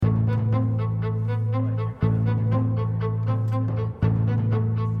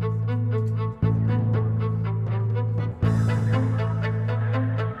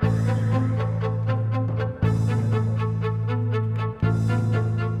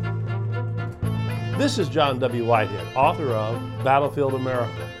This is John W. Whitehead, author of Battlefield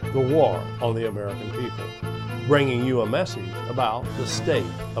America, The War on the American People, bringing you a message about the state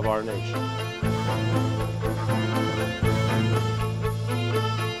of our nation.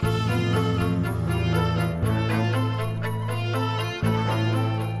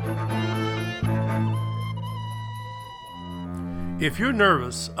 If you're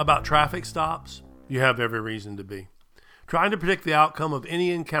nervous about traffic stops, you have every reason to be. Trying to predict the outcome of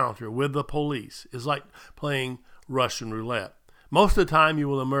any encounter with the police is like playing Russian roulette. Most of the time you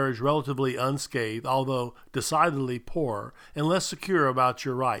will emerge relatively unscathed, although decidedly poorer and less secure about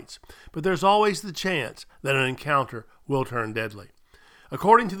your rights. But there's always the chance that an encounter will turn deadly.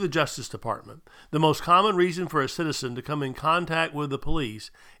 According to the Justice Department, the most common reason for a citizen to come in contact with the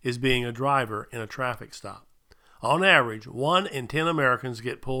police is being a driver in a traffic stop. On average, 1 in 10 Americans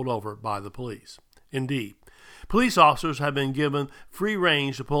get pulled over by the police. Indeed, police officers have been given free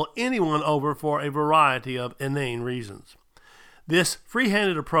range to pull anyone over for a variety of inane reasons. This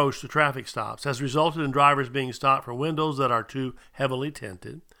free-handed approach to traffic stops has resulted in drivers being stopped for windows that are too heavily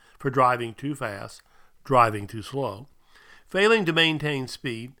tinted, for driving too fast, driving too slow, failing to maintain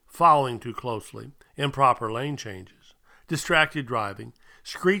speed, following too closely, improper lane changes, distracted driving,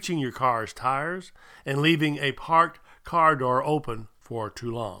 screeching your car's tires, and leaving a parked car door open for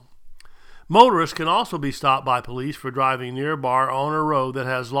too long. Motorists can also be stopped by police for driving near a bar on a road that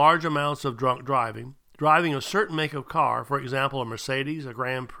has large amounts of drunk driving, driving a certain make of car, for example a Mercedes, a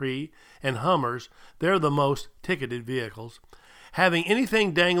Grand Prix, and Hummers. They're the most ticketed vehicles. Having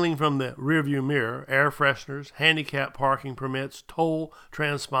anything dangling from the rearview mirror, air fresheners, handicap parking permits, toll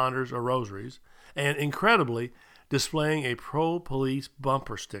transponders, or rosaries, and incredibly, displaying a pro-police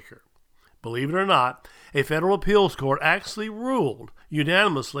bumper sticker. Believe it or not, a federal appeals court actually ruled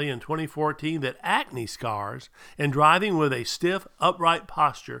unanimously in 2014 that acne scars and driving with a stiff, upright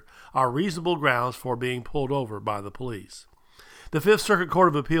posture are reasonable grounds for being pulled over by the police. The Fifth Circuit Court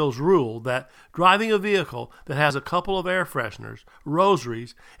of Appeals ruled that driving a vehicle that has a couple of air fresheners,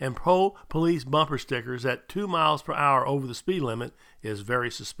 rosaries, and pro-police bumper stickers at 2 miles per hour over the speed limit is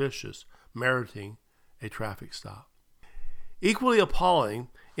very suspicious, meriting a traffic stop. Equally appalling,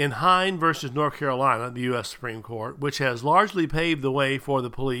 in Hine versus North Carolina, the U.S. Supreme Court, which has largely paved the way for the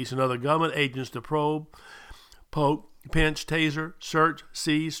police and other government agents to probe, poke, pinch, taser, search,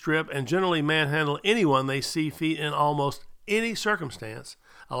 seize, strip, and generally manhandle anyone they see fit in almost any circumstance,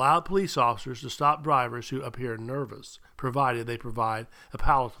 allowed police officers to stop drivers who appear nervous, provided they provide a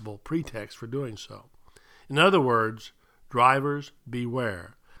palatable pretext for doing so. In other words, drivers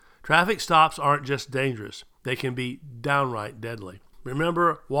beware. Traffic stops aren't just dangerous, they can be downright deadly.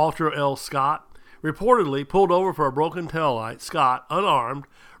 Remember Walter L. Scott? Reportedly pulled over for a broken taillight, Scott, unarmed,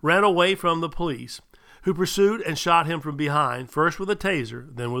 ran away from the police, who pursued and shot him from behind, first with a taser,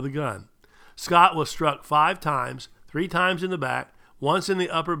 then with a gun. Scott was struck 5 times, 3 times in the back, once in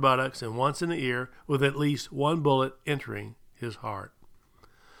the upper buttocks, and once in the ear, with at least 1 bullet entering his heart.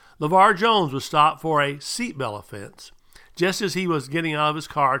 LeVar Jones was stopped for a seatbelt offense, just as he was getting out of his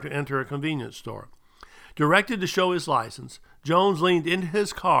car to enter a convenience store. Directed to show his license, Jones leaned into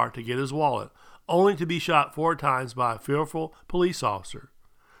his car to get his wallet, only to be shot 4 times by a fearful police officer.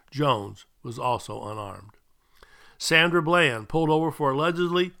 Jones was also unarmed. Sandra Bland, pulled over for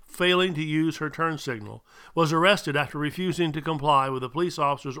allegedly failing to use her turn signal, was arrested after refusing to comply with a police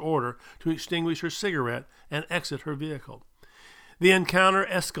officer's order to extinguish her cigarette and exit her vehicle. The encounter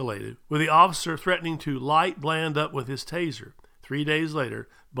escalated, with the officer threatening to light Bland up with his taser. 3 days later,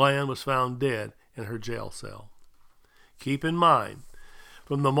 Bland was found dead in her jail cell. Keep in mind,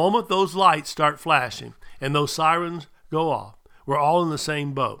 from the moment those lights start flashing and those sirens go off, we're all in the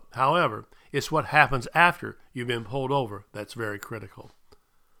same boat. However, it's what happens after you've been pulled over that's very critical.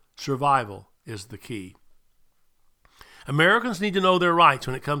 Survival is the key. Americans need to know their rights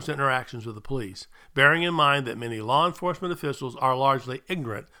when it comes to interactions with the police, bearing in mind that many law enforcement officials are largely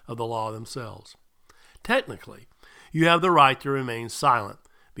ignorant of the law themselves. Technically, you have the right to remain silent,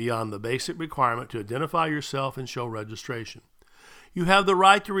 beyond the basic requirement to identify yourself and show registration. You have the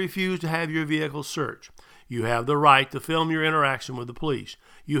right to refuse to have your vehicle searched. You have the right to film your interaction with the police.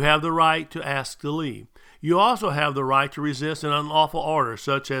 You have the right to ask to leave. You also have the right to resist an unlawful order,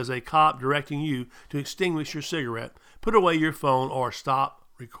 such as a cop directing you to extinguish your cigarette, put away your phone, or stop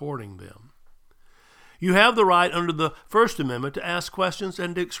recording them. You have the right under the First Amendment to ask questions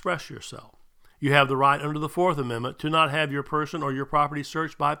and to express yourself. You have the right under the Fourth Amendment to not have your person or your property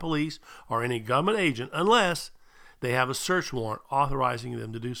searched by police or any government agent unless they have a search warrant authorizing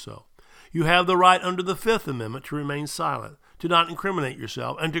them to do so. You have the right under the Fifth Amendment to remain silent, to not incriminate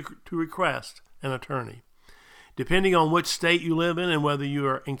yourself, and to request an attorney. Depending on which state you live in and whether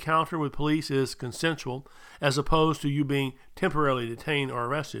your encounter with police is consensual, as opposed to you being temporarily detained or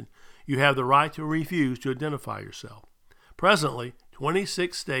arrested, you have the right to refuse to identify yourself. Presently,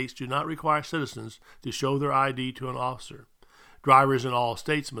 26 states do not require citizens to show their ID to an officer. Drivers in all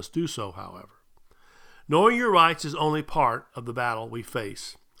states must do so, however. Knowing your rights is only part of the battle we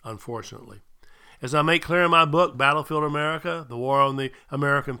face, unfortunately. As I make clear in my book, Battlefield America, The War on the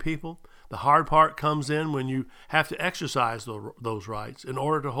American People, the hard part comes in when you have to exercise those rights in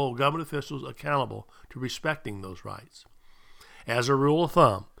order to hold government officials accountable to respecting those rights. As a rule of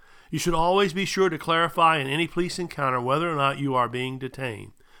thumb, you should always be sure to clarify in any police encounter whether or not you are being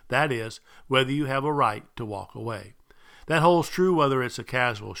detained. That is, whether you have a right to walk away. That holds true whether it's a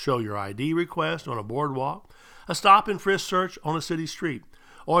casual show your ID request on a boardwalk, a stop and frisk search on a city street,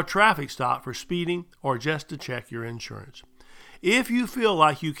 or a traffic stop for speeding or just to check your insurance. If you feel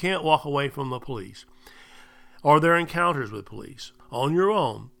like you can't walk away from the police or their encounters with police on your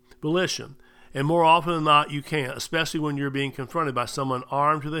own volition, and more often than not you can't, especially when you're being confronted by someone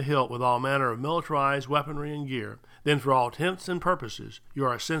armed to the hilt with all manner of militarized weaponry and gear, then for all intents and purposes, you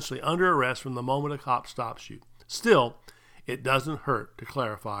are essentially under arrest from the moment a cop stops you. Still, it doesn't hurt to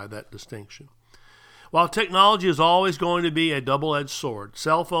clarify that distinction. While technology is always going to be a double-edged sword,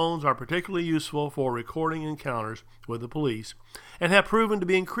 cell phones are particularly useful for recording encounters with the police and have proven to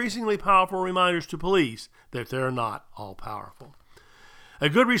be increasingly powerful reminders to police that they're not all-powerful. A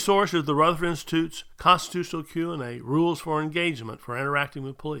good resource is the Rutherford Institute's Constitutional Q&A, Rules for Engagement for Interacting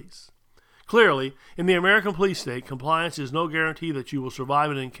with Police. Clearly, in the American police state, compliance is no guarantee that you will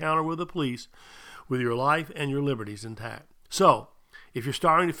survive an encounter with the police with your life and your liberties intact. So, if you're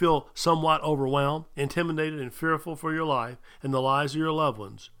starting to feel somewhat overwhelmed, intimidated, and fearful for your life and the lives of your loved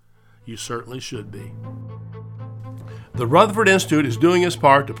ones, you certainly should be. The Rutherford Institute is doing its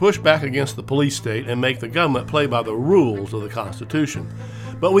part to push back against the police state and make the government play by the rules of the Constitution.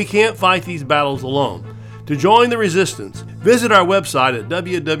 But we can't fight these battles alone. To join the resistance, visit our website at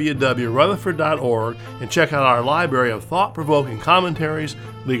www.rutherford.org and check out our library of thought-provoking commentaries,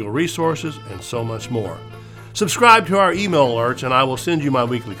 legal resources, and so much more. Subscribe to our email alerts and I will send you my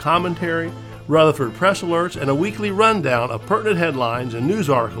weekly commentary, Rutherford Press Alerts, and a weekly rundown of pertinent headlines and news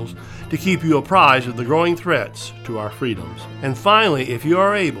articles to keep you apprised of the growing threats to our freedoms. And finally, if you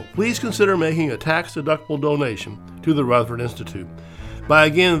are able, please consider making a tax-deductible donation to the Rutherford Institute by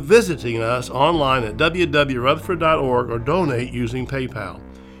again visiting us online at www.rutherford.org or donate using PayPal.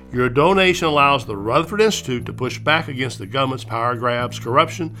 Your donation allows the Rutherford Institute to push back against the government's power grabs,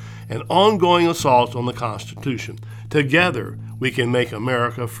 corruption, and ongoing assaults on the Constitution. Together, we can make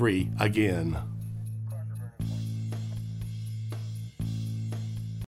America free again.